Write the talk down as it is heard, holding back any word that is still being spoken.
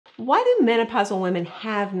Why do menopausal women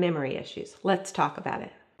have memory issues? Let's talk about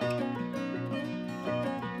it.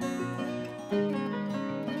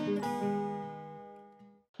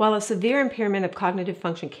 While a severe impairment of cognitive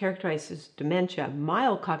function characterizes dementia,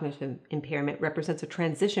 mild cognitive impairment represents a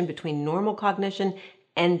transition between normal cognition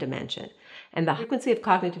and dementia. And the frequency of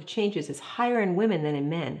cognitive changes is higher in women than in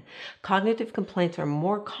men. Cognitive complaints are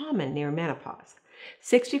more common near menopause.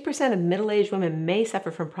 60% of middle-aged women may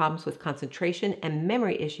suffer from problems with concentration and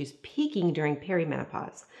memory issues peaking during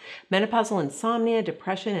perimenopause. Menopausal insomnia,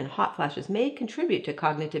 depression, and hot flashes may contribute to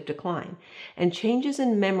cognitive decline, and changes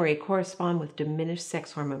in memory correspond with diminished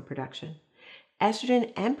sex hormone production.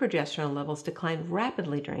 Estrogen and progesterone levels decline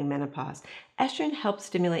rapidly during menopause. Estrogen helps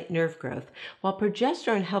stimulate nerve growth, while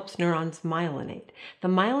progesterone helps neurons myelinate. The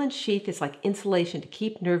myelin sheath is like insulation to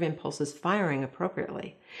keep nerve impulses firing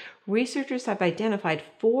appropriately. Researchers have identified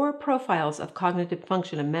 4 profiles of cognitive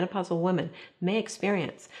function a menopausal woman may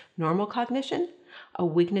experience: normal cognition, a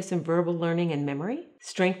weakness in verbal learning and memory,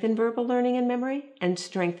 strength in verbal learning and memory, and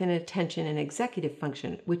strength in attention and executive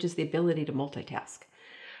function, which is the ability to multitask.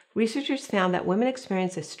 Researchers found that women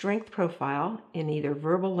experience a strength profile in either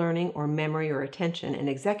verbal learning or memory or attention and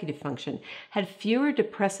executive function had fewer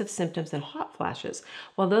depressive symptoms and hot flashes,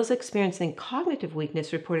 while those experiencing cognitive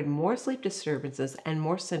weakness reported more sleep disturbances and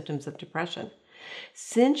more symptoms of depression.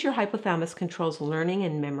 Since your hypothalamus controls learning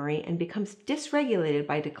and memory and becomes dysregulated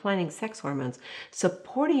by declining sex hormones,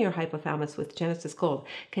 supporting your hypothalamus with Genesis Gold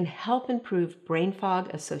can help improve brain fog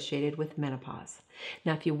associated with menopause.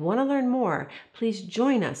 Now, if you want to learn more, please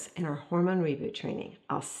join us in our hormone reboot training.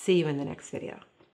 I'll see you in the next video.